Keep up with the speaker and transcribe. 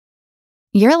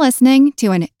You're listening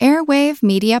to an Airwave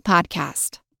Media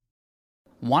Podcast.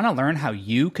 Want to learn how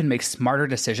you can make smarter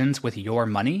decisions with your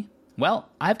money? Well,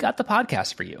 I've got the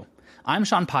podcast for you. I'm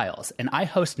Sean Piles, and I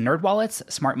host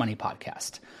NerdWallet's Smart Money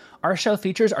Podcast. Our show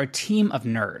features our team of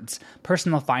nerds,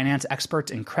 personal finance experts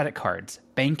in credit cards,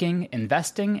 banking,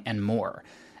 investing, and more.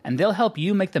 And they'll help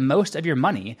you make the most of your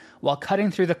money while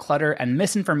cutting through the clutter and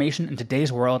misinformation in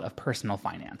today's world of personal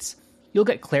finance. You'll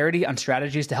get clarity on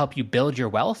strategies to help you build your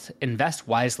wealth, invest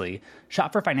wisely,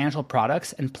 shop for financial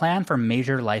products, and plan for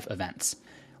major life events.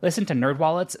 Listen to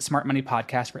NerdWallet's Smart Money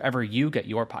Podcast wherever you get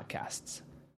your podcasts.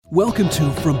 Welcome to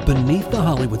From Beneath the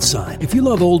Hollywood Sign. If you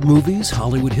love old movies,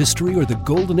 Hollywood history, or the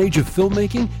golden age of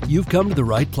filmmaking, you've come to the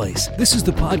right place. This is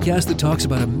the podcast that talks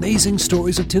about amazing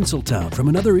stories of Tinseltown from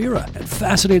another era and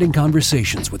fascinating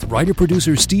conversations with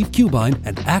writer-producer Steve Cubine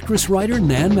and actress-writer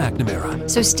Nan McNamara.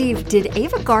 So, Steve, did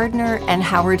Ava Gardner and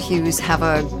Howard Hughes have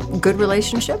a good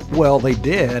relationship? Well, they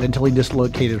did until he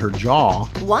dislocated her jaw.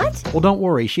 What? Well, don't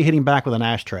worry. She hit him back with an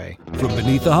ashtray. From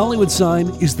Beneath the Hollywood Sign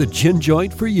is the gin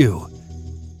joint for you.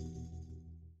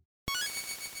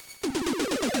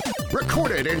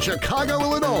 Recorded in Chicago,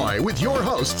 Illinois, with your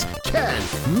hosts, Ken,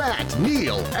 Matt,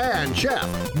 Neil, and Jeff.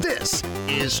 This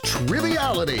is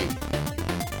Triviality.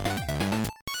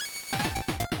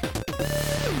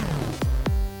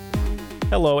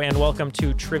 Hello and welcome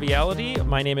to Triviality.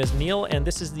 My name is Neil, and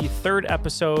this is the third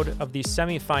episode of the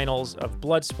semifinals of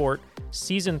Bloodsport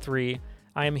Season 3.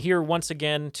 I am here once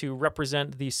again to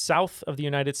represent the South of the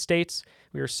United States.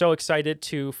 We are so excited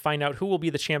to find out who will be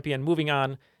the champion moving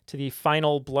on to the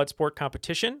final Bloodsport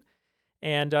competition.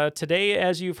 And today,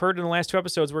 as you've heard in the last two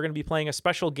episodes, we're going to be playing a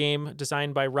special game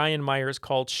designed by Ryan Myers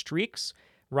called Streaks.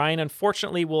 Ryan,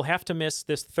 unfortunately, will have to miss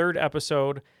this third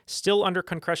episode, still under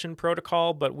concussion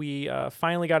protocol, but we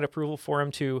finally got approval for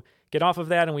him to get off of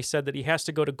that, and we said that he has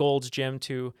to go to Gold's Gym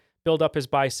to build up his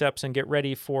biceps and get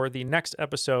ready for the next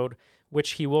episode,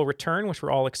 which he will return, which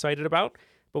we're all excited about.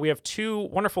 But we have two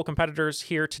wonderful competitors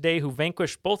here today who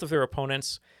vanquished both of their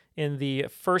opponents in the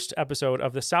first episode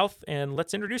of the South, and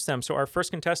let's introduce them. So our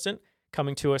first contestant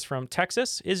coming to us from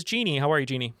Texas is Jeannie. How are you,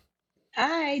 Jeannie?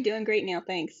 Hi, doing great, Neil.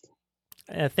 Thanks.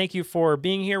 Thank you for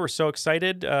being here. We're so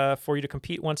excited for you to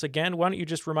compete once again. Why don't you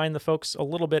just remind the folks a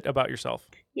little bit about yourself?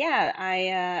 Yeah,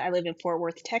 I live in Fort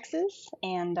Worth, Texas,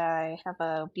 and I have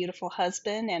a beautiful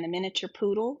husband and a miniature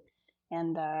poodle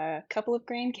and a couple of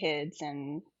grandkids,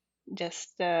 and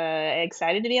just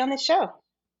excited to be on this show.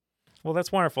 Well,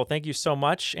 that's wonderful. Thank you so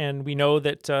much. And we know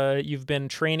that you've been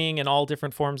training in all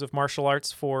different forms of martial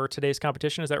arts for today's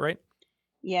competition. Is that right?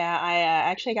 Yeah, I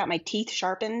actually got my teeth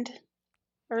sharpened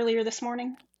earlier this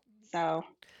morning. So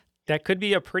that could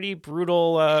be a pretty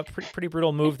brutal, pretty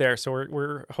brutal move there. So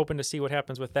we're hoping to see what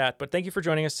happens with that. But thank you for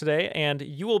joining us today. And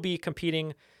you will be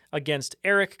competing against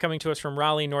Eric, coming to us from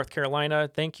Raleigh, North Carolina.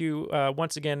 Thank you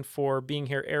once again for being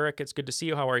here, Eric. It's good to see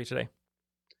you. How are you today?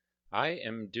 I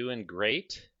am doing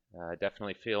great.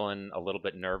 Definitely feeling a little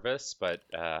bit nervous, but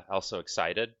also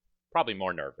excited. Probably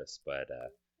more nervous, but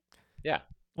yeah.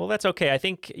 Well, that's okay. I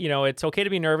think, it's okay to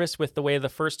be nervous with the way the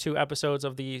first two episodes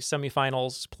of the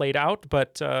semifinals played out,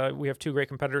 but we have two great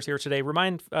competitors here today.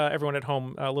 Remind everyone at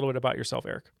home a little bit about yourself,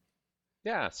 Eric.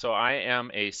 Yeah, so I am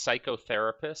a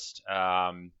psychotherapist.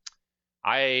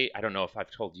 I don't know if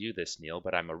I've told you this, Neil,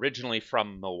 but I'm originally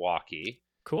from Milwaukee.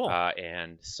 Cool.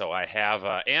 And so I have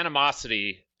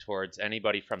animosity towards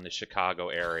anybody from the Chicago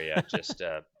area, just,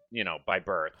 by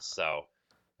birth. So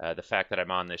the fact that I'm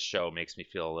on this show makes me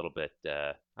feel a little bit,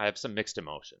 I have some mixed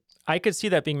emotions. I could see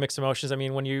that being mixed emotions. I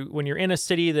mean, when you're in a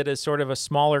city that is sort of a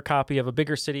smaller copy of a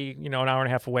bigger city, an hour and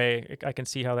a half away, I can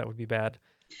see how that would be bad.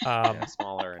 Yeah,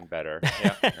 smaller and better.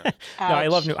 Yeah. No, I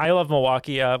love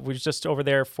Milwaukee. We were just over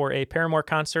there for a Paramore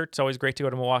concert. It's always great to go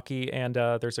to Milwaukee, and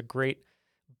there's a great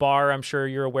bar, I'm sure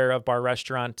you're aware of, bar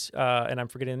restaurant, and I'm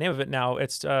forgetting the name of it now.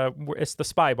 It's the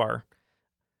Spy Bar.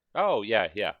 Oh, yeah.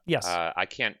 Yes. I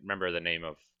can't remember the name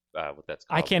of what that's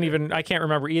called. I can't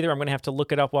remember either. I'm going to have to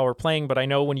look it up while we're playing, but I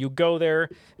know when you go there,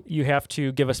 you have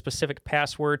to give a specific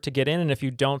password to get in, and if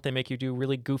you don't, they make you do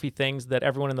really goofy things that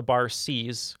everyone in the bar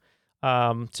sees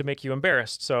to make you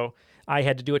embarrassed. So I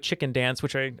had to do a chicken dance,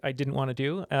 which I didn't want to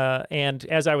do, and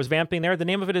as I was vamping there, the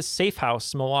name of it is Safe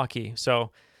House Milwaukee.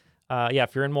 So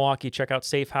if you're in Milwaukee, check out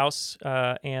Safe House,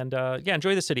 and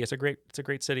enjoy the city. It's a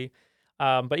great city.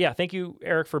 But yeah, thank you,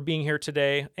 Eric, for being here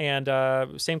today.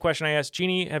 And same question I asked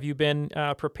Jeannie: have you been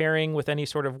preparing with any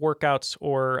sort of workouts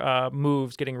or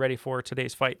moves, getting ready for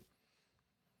today's fight?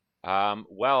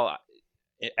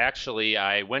 Actually,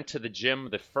 I went to the gym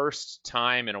the first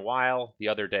time in a while the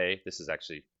other day. This is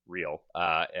actually real,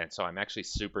 and so I'm actually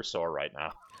super sore right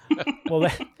now.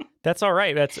 Well, That's all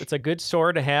right. It's a good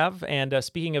store to have. And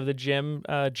speaking of the gym,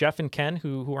 Jeff and Ken,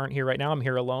 who aren't here right now, I'm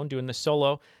here alone doing the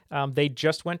solo. They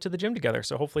just went to the gym together,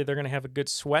 so hopefully they're going to have a good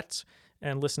sweat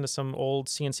and listen to some old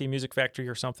CNC Music Factory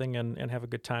or something and have a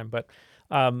good time. But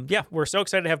yeah, we're so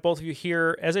excited to have both of you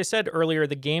here. As I said earlier,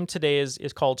 the game today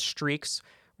is called Streaks.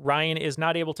 Ryan is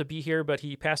not able to be here, but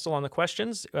he passed along the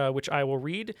questions, which I will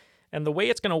read. And the way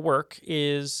it's going to work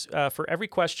is for every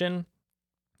question,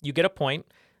 you get a point.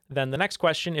 Then the next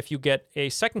question, if you get a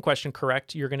second question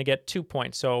correct, you're going to get 2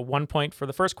 points. So 1 point for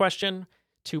the first question,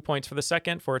 2 points for the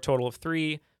second, for a total of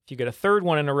 3. If you get a third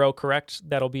one in a row correct,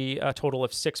 that'll be a total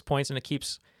of 6 points, and it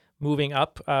keeps moving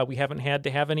up. We haven't had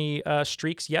to have any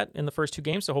streaks yet in the first 2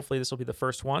 games, so hopefully this will be the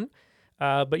first one.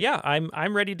 But yeah,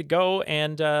 I'm ready to go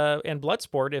and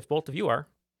Bloodsport if both of you are.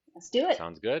 Let's do it.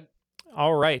 Sounds good.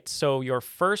 All right. So your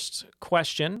first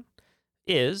question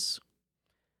is,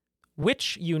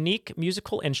 which unique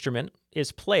musical instrument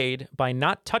is played by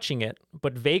not touching it,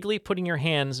 but vaguely putting your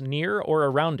hands near or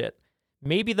around it?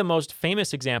 Maybe the most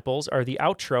famous examples are the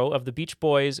outro of the Beach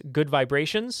Boys' Good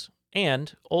Vibrations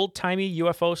and old-timey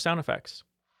UFO sound effects.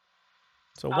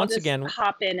 So once again,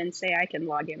 hop in and say I can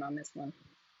log in on this one.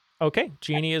 Okay,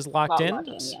 Jeannie is locked in.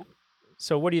 Yeah.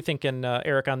 So what are you thinking,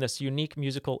 Eric, on this unique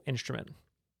musical instrument?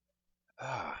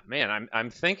 Oh, man,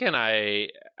 I'm thinking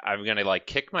I'm gonna like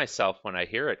kick myself when I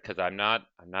hear it because I'm not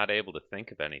able to think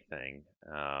of anything.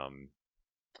 I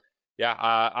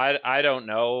don't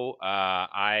know.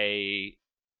 I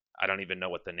don't even know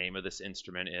what the name of this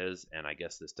instrument is, and I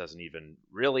guess this doesn't even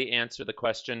really answer the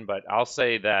question. But I'll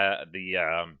say that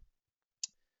the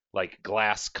like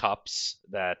glass cups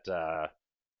that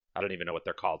I don't even know what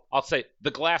they're called. I'll say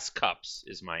the glass cups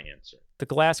is my answer. The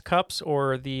glass cups,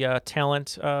 or the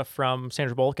talent from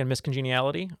Sandra Bullock and Miss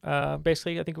Congeniality,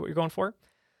 basically, I think what you're going for.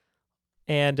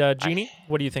 And Jeannie,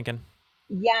 what are you thinking?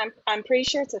 Yeah, I'm pretty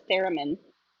sure it's a theremin.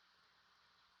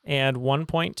 And 1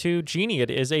 point to Jeannie. It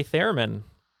is a theremin.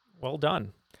 Well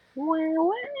done.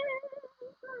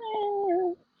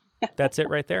 That's it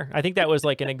right there. I think that was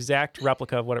like an exact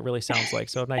replica of what it really sounds like.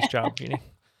 So nice job, Jeannie.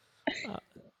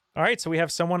 All right, so we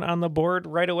have someone on the board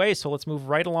right away. So let's move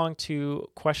right along to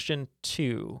question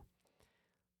 2.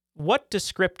 What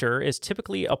descriptor is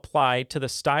typically applied to the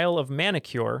style of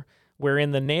manicure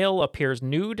wherein the nail appears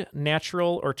nude,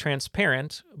 natural, or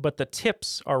transparent, but the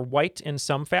tips are white in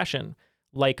some fashion?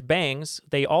 Like bangs,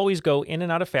 they always go in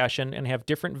and out of fashion and have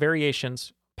different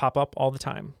variations pop up all the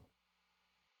time.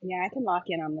 Yeah, I can lock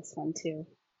in on this one too.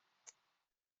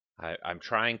 I'm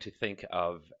trying to think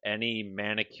of any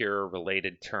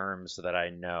manicure-related terms that I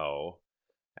know,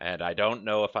 and I don't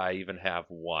know if I even have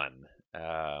one.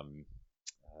 I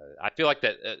feel like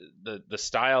that the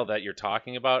style that you're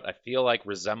talking about, I feel like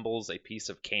resembles a piece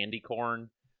of candy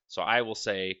corn. So I will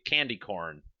say candy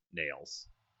corn nails.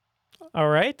 All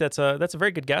right, that's a very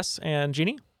good guess. And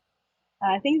Jeannie?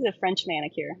 I think it's a French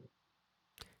manicure.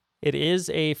 It is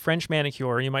a French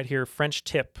manicure. You might hear French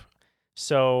tip.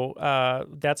 So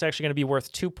that's actually going to be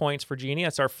worth 2 points for Jeannie.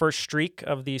 That's our first streak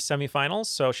of the semifinals.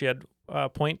 So she had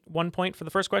 1 point for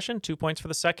the first question, 2 points for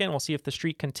the second. We'll see if the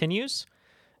streak continues.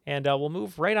 And we'll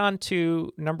move right on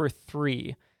to number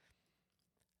 3.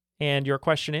 And your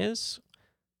question is,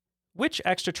 which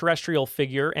extraterrestrial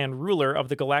figure and ruler of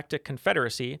the Galactic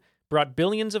Confederacy brought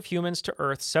billions of humans to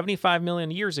Earth 75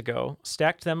 million years ago,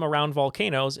 stacked them around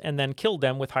volcanoes, and then killed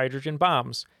them with hydrogen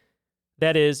bombs?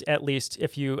 That is, at least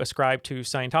if you ascribe to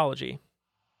Scientology.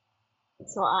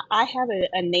 So I have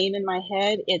a name in my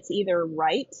head. It's either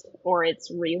right or it's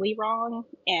really wrong,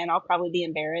 and I'll probably be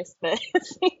embarrassed, but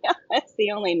it's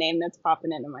the only name that's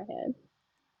popping into my head.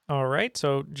 All right,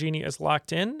 so Jeannie is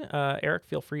locked in. Eric,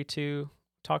 feel free to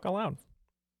talk aloud.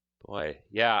 Boy,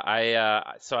 yeah, I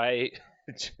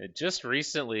just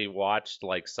recently watched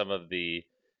like some of the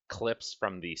clips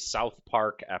from the South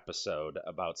Park episode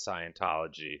about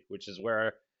Scientology, which is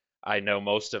where I know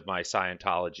most of my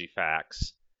Scientology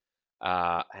facts.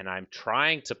 And I'm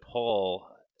trying to pull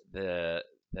the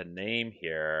name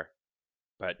here,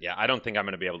 but yeah, I don't think I'm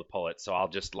going to be able to pull it, so I'll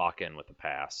just lock in with a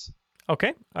pass.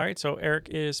 Okay, all right, so Eric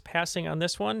is passing on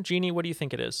this one. Jeannie, what do you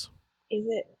think it is? Is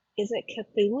it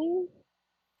Cthulhu?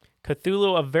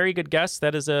 Cthulhu, a very good guess.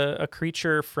 That is a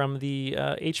creature from the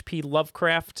H.P.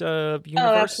 Lovecraft universe,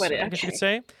 that's what I guess you could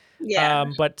say. Yeah.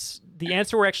 But the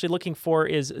answer we're actually looking for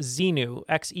is Xenu,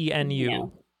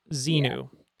 Xenu, Xenu. Yeah.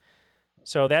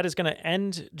 So that is going to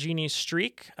end Jeannie's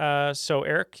streak. So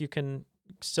Eric, you can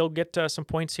still get some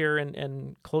points here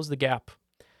and close the gap.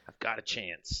 I've got a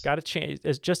chance. Got a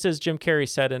chance, just as Jim Carrey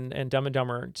said in Dumb and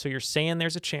Dumber. So you're saying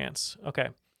there's a chance. Okay.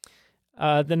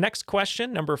 The next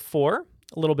question, number 4,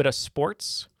 a little bit of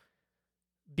sports.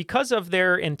 Because of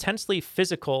their intensely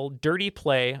physical, dirty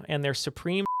play and their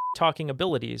supreme talking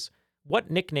abilities, what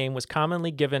nickname was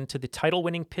commonly given to the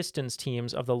title-winning Pistons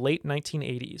teams of the late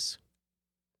 1980s?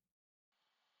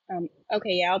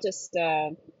 Okay, yeah, I'll just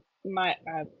my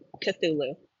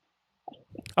Cthulhu.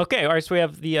 Okay, all right. So we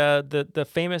have the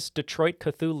famous Detroit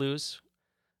Cthulhu's,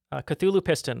 Cthulhu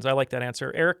Pistons. I like that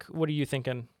answer. Eric, what are you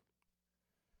thinking?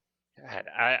 God,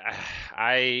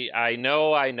 I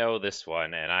know this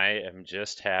one, and I am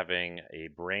just having a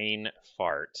brain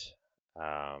fart.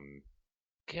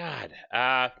 God,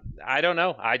 I don't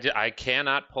know. I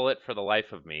cannot pull it for the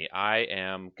life of me. I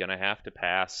am gonna have to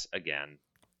pass again.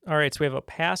 All right, so we have a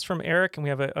pass from Eric, and we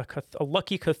have a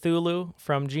lucky Cthulhu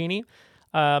from Jeannie.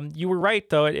 You were right,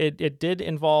 though. It did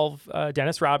involve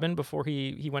Dennis Rodman before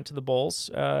he went to the Bulls,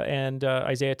 and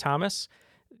Isaiah Thomas.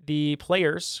 The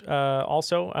players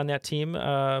also on that team,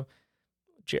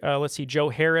 let's see, Joe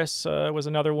Harris was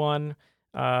another one,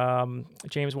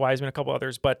 James Wiseman, a couple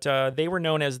others, but they were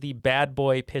known as the Bad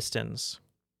Boy Pistons.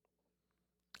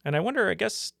 And I wonder,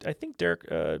 I think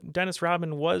Dennis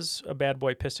Rodman was a Bad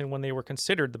Boy Piston when they were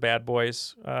considered the Bad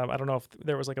Boys. I don't know if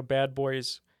there was like a Bad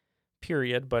Boys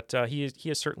period, but he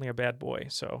is certainly a bad boy.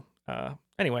 So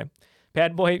anyway,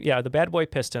 Bad Boy, the Bad Boy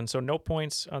Piston. So no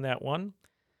points on that one.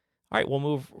 All right, we'll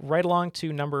move right along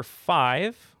to number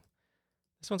 5.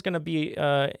 This one's going to be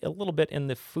a little bit in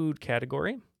the food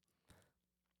category.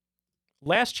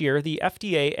 Last year, the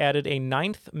FDA added a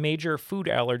 9th major food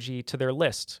allergy to their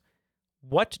list.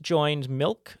 What joined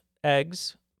milk,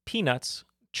 eggs, peanuts,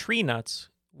 tree nuts,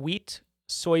 wheat,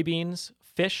 soybeans,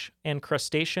 fish, and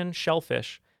crustacean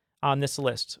shellfish on this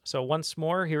list? So once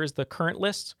more, here is the current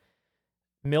list.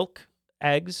 Milk,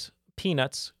 eggs,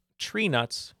 peanuts, tree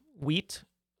nuts, wheat,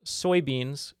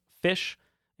 soybeans, fish,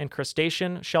 and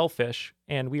crustacean shellfish.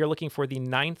 And we are looking for the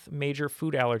 9th major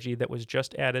food allergy that was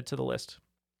just added to the list.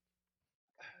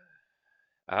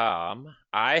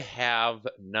 I have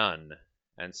none.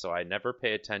 And so I never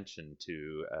pay attention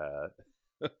to,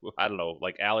 I don't know,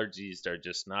 like allergies are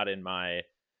just not in my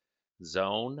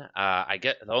zone.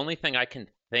 The only thing I can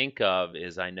think of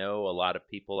is I know a lot of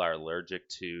people are allergic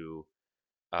to,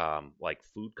 like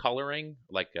food coloring.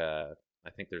 I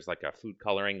think there's like a food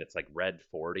coloring that's like red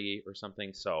 40 or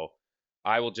something. So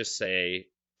I will just say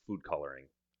food coloring.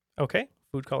 Okay,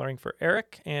 food coloring for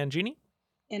Eric and Jeannie.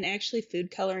 And actually,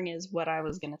 food coloring is what I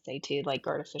was going to say too. Like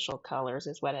artificial colors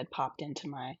is what had popped into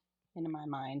my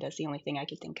mind. That's the only thing I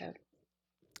could think of.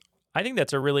 I think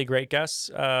that's a really great guess.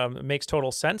 It makes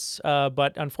total sense.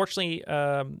 But unfortunately,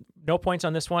 no points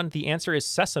on this one. The answer is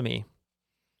sesame.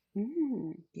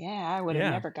 Yeah, I would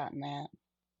have never gotten that.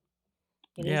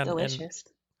 It is delicious.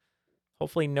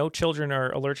 Hopefully no children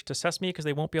are allergic to sesame because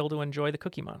they won't be able to enjoy the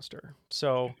Cookie Monster.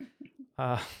 So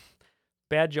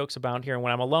bad jokes abound here. And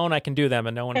when I'm alone, I can do them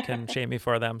and no one can shame me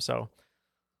for them. So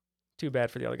too bad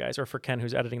for the other guys or for Ken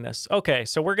who's editing this. Okay,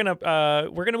 so we're gonna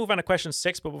move on to question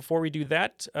 6. But before we do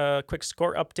that, quick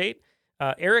score update.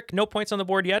 Eric, no points on the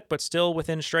board yet, but still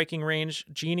within striking range.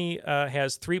 Jeannie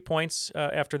has 3 points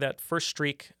after that first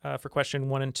streak for question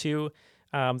 1 and 2.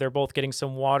 They're both getting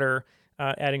some water,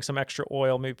 adding some extra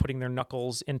oil, maybe putting their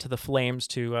knuckles into the flames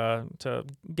to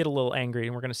get a little angry.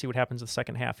 And we're going to see what happens in the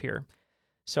second half here.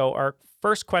 So our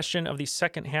first question of the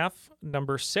second half,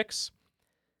 number 6,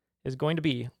 is going to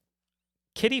be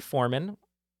Kitty Foreman,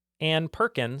 Ann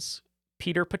Perkins,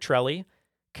 Peter Petrelli,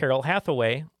 Carol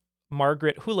Hathaway,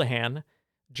 Margaret Houlihan,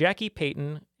 Jackie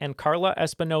Payton, and Carla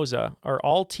Espinoza are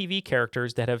all TV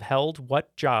characters that have held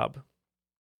what job?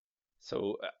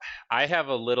 So I have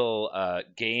a little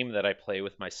game that I play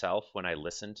with myself when I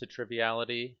listen to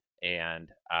Triviality, and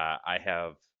I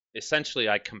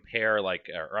compare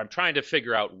or I'm trying to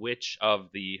figure out which of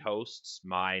the hosts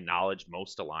my knowledge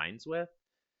most aligns with.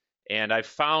 And I've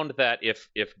found that if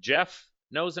Jeff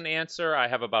knows an answer, I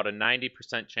have about a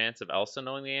 90% chance of Elsa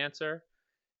knowing the answer.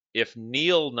 If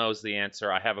Neil knows the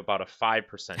answer, I have about a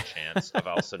 5% chance of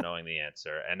Elsa knowing the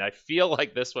answer. And I feel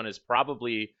like this one is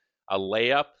probably a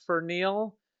layup for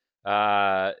Neil.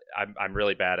 I'm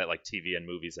really bad at like TV and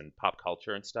movies and pop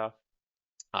culture and stuff.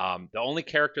 The only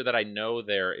character that I know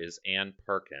there is Ann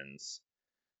Perkins,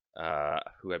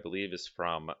 who I believe is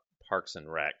from Parks and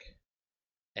Rec.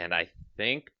 And I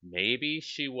think maybe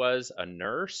she was a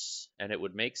nurse, and it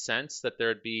would make sense that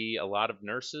there'd be a lot of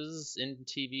nurses in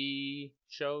TV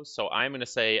shows. So I'm going to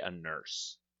say a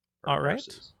nurse. All right.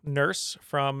 Nurse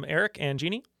from Eric and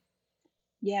Jeannie.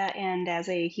 Yeah, and as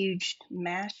a huge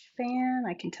MASH fan,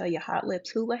 I can tell you Hot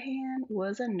Lips Houlihan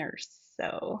was a nurse.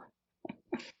 So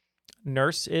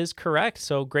Nurse is correct.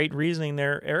 So great reasoning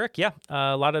there, Eric. Yeah,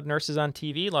 a lot of nurses on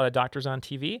TV, a lot of doctors on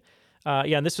TV.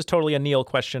 And this was totally a Neil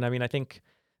question. I mean, I think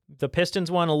The Pistons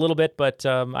one a little bit, but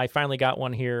I finally got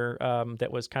one here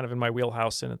that was kind of in my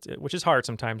wheelhouse, and which is hard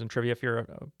sometimes in trivia if you're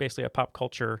basically a pop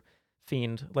culture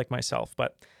fiend like myself.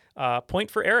 But point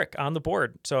for Eric on the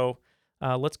board. So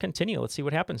let's continue. Let's see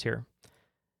what happens here.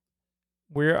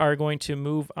 We are going to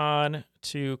move on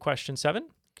to question 7.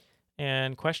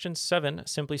 And question 7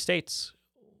 simply states,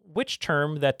 which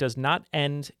term that does not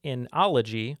end in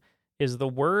ology is the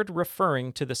word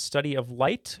referring to the study of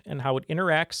light and how it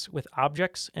interacts with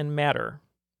objects and matter?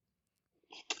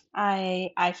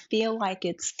 I feel like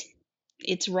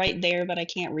it's right there, but I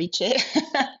can't reach it.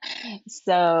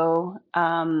 So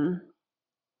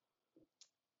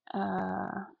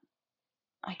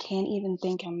I can't even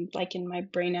think. I'm like in my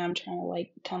brain now. I'm trying to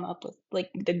like come up with like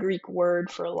the Greek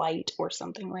word for light or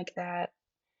something like that.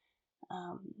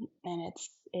 And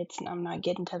it's I'm not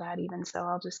getting to that even. So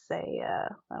I'll just say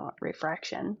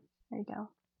refraction. There you go.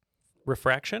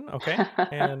 Refraction, okay.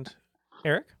 And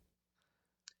Eric?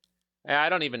 I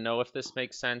don't even know if this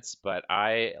makes sense, but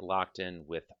I locked in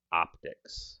with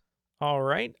optics. All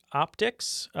right,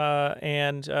 optics.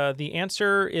 And the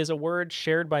answer is a word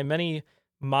shared by many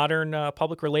modern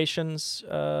public relations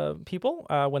people.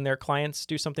 When their clients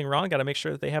do something wrong, got to make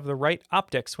sure that they have the right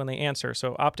optics when they answer.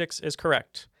 So optics is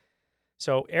correct.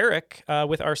 So Eric,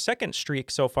 with our second streak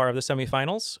so far of the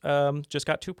semifinals, just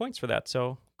got 2 points for that.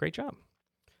 So great job.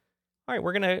 All right,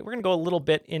 we're gonna go a little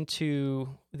bit into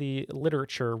the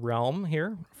literature realm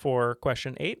here for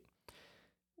question 8.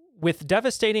 With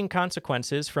devastating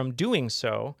consequences from doing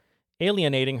so,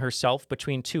 alienating herself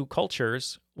between two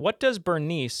cultures, what does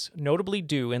Bernice notably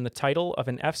do in the title of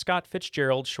an F. Scott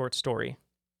Fitzgerald short story?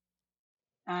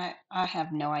 I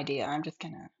have no idea. I'm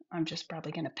just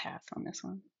probably gonna pass on this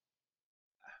one.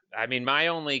 I mean, my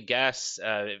only guess,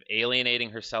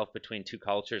 alienating herself between two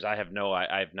cultures, I have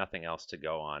nothing else to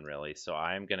go on, really. So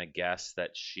I'm going to guess that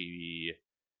she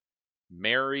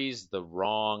marries the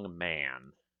wrong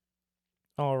man.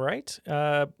 All right.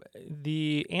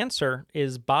 The answer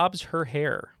is bobs her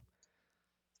hair.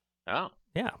 Oh.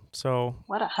 Yeah, so...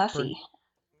 What a hussy.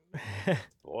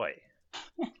 Boy.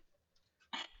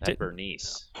 That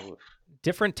Bernice. Oof.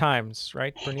 Different times,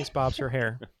 right? Bernice bobs her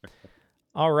hair.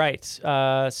 All right.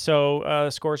 So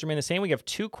scores remain the same. We have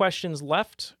 2 questions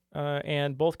left,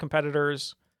 and both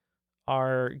competitors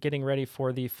are getting ready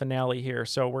for the finale here.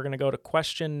 So we're going to go to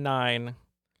question 9.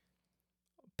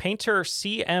 Painter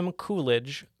C.M.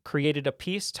 Coolidge created a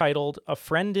piece titled A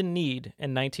Friend in Need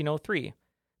in 1903.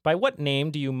 By what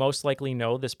name do you most likely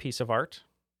know this piece of art?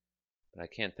 I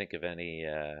can't think of any.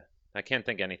 I can't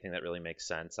think of anything that really makes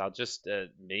sense. I'll just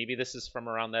maybe this is from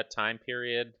around that time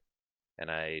period, and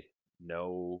I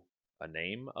know a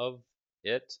name of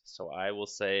it, so I will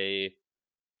say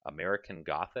American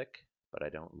Gothic, but I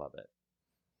don't love it.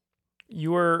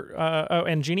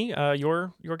 And Jeannie,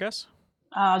 your guess?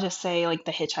 I'll just say like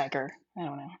The Hitchhiker. I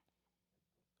don't know.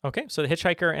 Okay, so The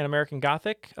Hitchhiker and American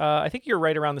Gothic. I think you're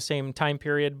right around the same time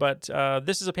period, but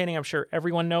this is a painting I'm sure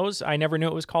everyone knows. I never knew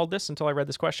it was called this until I read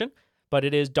this question, but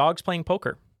it is Dogs Playing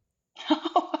Poker.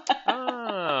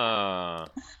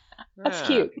 That's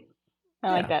cute. I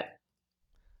like that.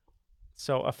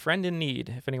 So A Friend in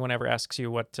Need, if anyone ever asks you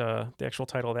what the actual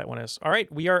title of that one is. All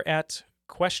right, we are at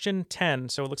question 10.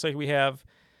 So it looks like we have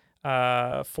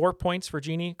 4 points for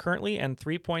Jeannie currently and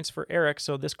 3 points for Eric.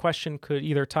 So this question could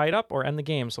either tie it up or end the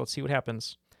game. So let's see what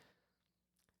happens.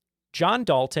 John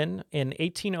Dalton in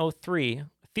 1803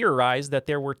 theorized that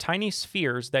there were tiny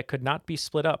spheres that could not be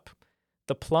split up.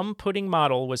 The plum pudding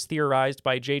model was theorized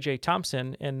by J.J.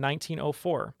 Thomson in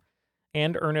 1904.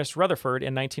 And Ernest Rutherford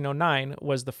in 1909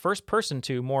 was the first person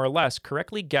to, more or less,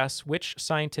 correctly guess which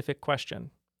scientific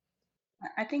question.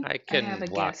 I think I can have a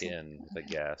lock guess. in the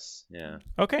guess. Yeah.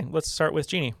 Okay, let's start with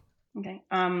Jeannie. Okay.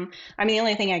 I mean, the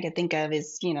only thing I could think of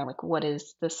is, like what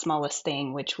is the smallest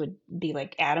thing, which would be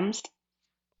like atoms,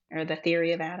 or the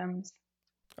theory of atoms.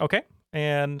 Okay,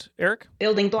 and Eric?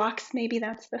 Building blocks, maybe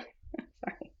that's the.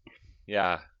 Sorry.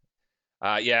 Yeah.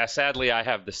 Yeah, sadly, I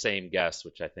have the same guess,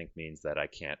 which I think means that I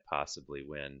can't possibly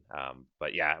win.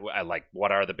 But yeah, I like,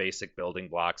 what are the basic building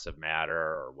blocks of matter,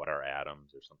 or what are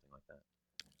atoms, or something like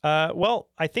that? Well,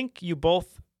 I think you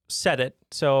both said it,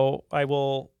 so I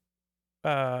will.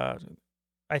 I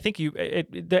think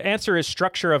the answer is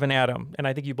structure of an atom, and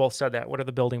I think you both said that. What are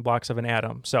the building blocks of an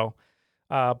atom? So,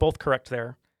 both correct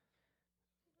there.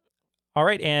 All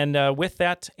right, and with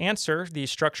that answer, the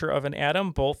structure of an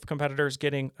atom, both competitors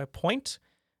getting a point.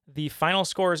 The final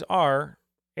scores are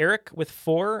Eric with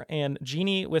 4 and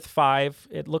Jeannie with 5.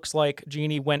 It looks like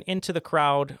Jeannie went into the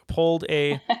crowd, pulled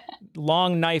a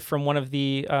long knife from one of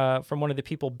the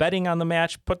people betting on the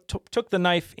match, took the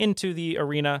knife into the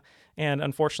arena, and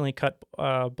unfortunately cut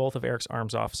both of Eric's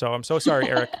arms off. So I'm so sorry,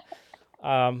 Eric.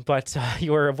 But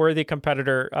you were a worthy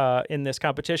competitor in this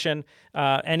competition.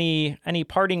 Any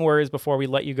parting words before we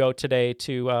let you go today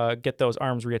to get those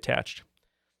arms reattached?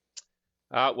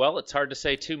 Well, it's hard to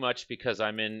say too much because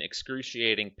I'm in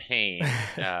excruciating pain.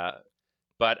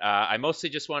 But I mostly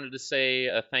just wanted to say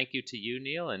thank you to you,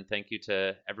 Neil, and thank you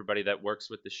to everybody that works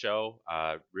with the show.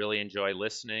 Really enjoy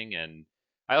listening, and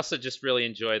I also just really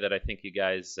enjoy that I think you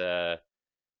guys,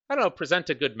 present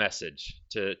a good message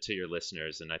to your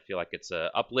listeners, and I feel like it's a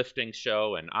uplifting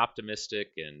show and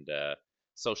optimistic and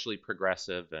socially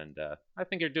progressive, and I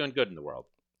think you're doing good in the world.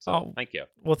 So thank you.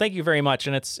 Well, thank you very much.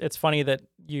 And it's funny that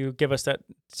you give us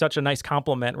such a nice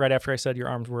compliment right after I said your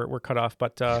arms were cut off,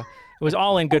 but it was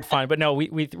all in good fun. But no,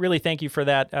 we really thank you for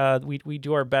that. We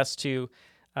do our best to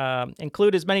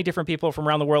include as many different people from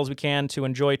around the world as we can to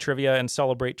enjoy trivia and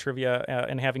celebrate trivia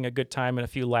and having a good time and a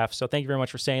few laughs. So thank you very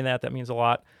much for saying that. That means a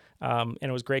lot. And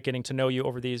it was great getting to know you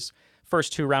over these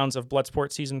first 2 rounds of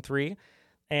Bloodsport Season 3.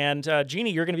 And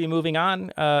Jeannie, you're going to be moving on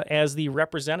as the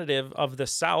representative of the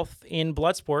South in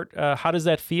Bloodsport. How does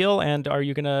that feel? And are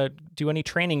you going to do any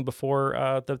training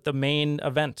before the main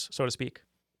event, so to speak?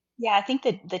 Yeah, I think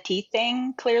that the teeth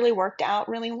thing clearly worked out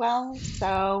really well.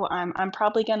 So I'm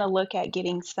probably going to look at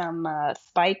getting some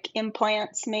spike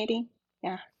implants, maybe.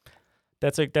 Yeah.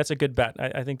 That's a good bet.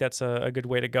 I think that's a good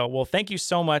way to go. Well, thank you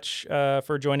so much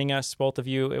for joining us, both of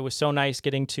you. It was so nice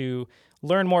getting to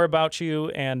learn more about you,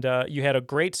 and you had a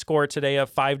great score today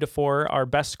of 5-4, our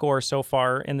best score so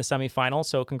far in the semifinal.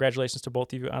 So congratulations to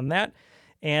both of you on that.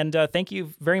 And thank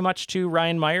you very much to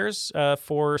Ryan Myers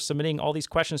for submitting all these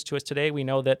questions to us today. We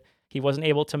know that he wasn't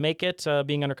able to make it,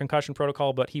 being under concussion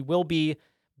protocol, but he will be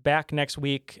back next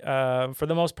week. For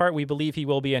the most part, we believe he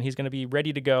will be, and he's going to be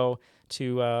ready to go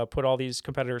to put all these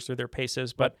competitors through their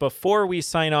paces. But before we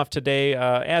sign off today,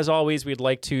 as always, we'd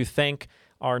like to thank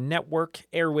our network,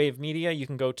 Airwave Media. You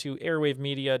can go to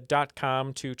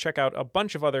airwavemedia.com to check out a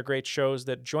bunch of other great shows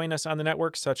that join us on the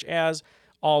network, such as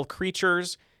All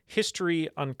Creatures, History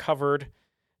Uncovered,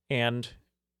 and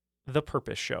The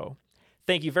Purpose Show.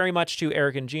 Thank you very much to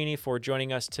Eric and Jeannie for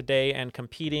joining us today and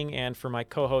competing, and for my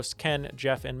co-hosts Ken,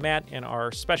 Jeff, and Matt, and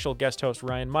our special guest host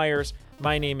Ryan Myers.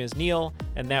 My name is Neil,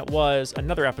 and that was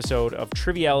another episode of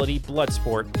Triviality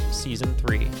Bloodsport Season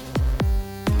 3.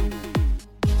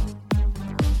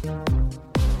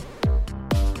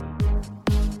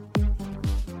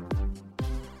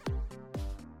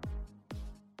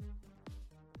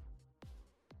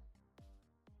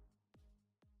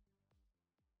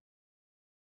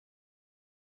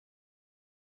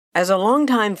 As a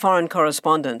longtime foreign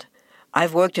correspondent,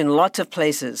 I've worked in lots of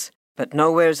places, but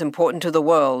nowhere as important to the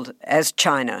world as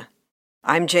China.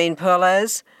 I'm Jane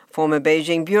Perlez, former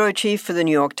Beijing bureau chief for the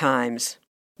New York Times.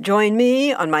 Join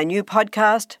me on my new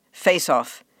podcast, Face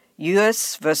Off,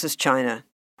 U.S. versus China,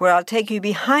 where I'll take you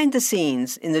behind the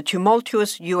scenes in the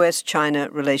tumultuous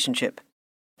U.S.-China relationship.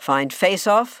 Find Face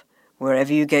Off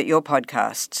wherever you get your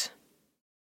podcasts.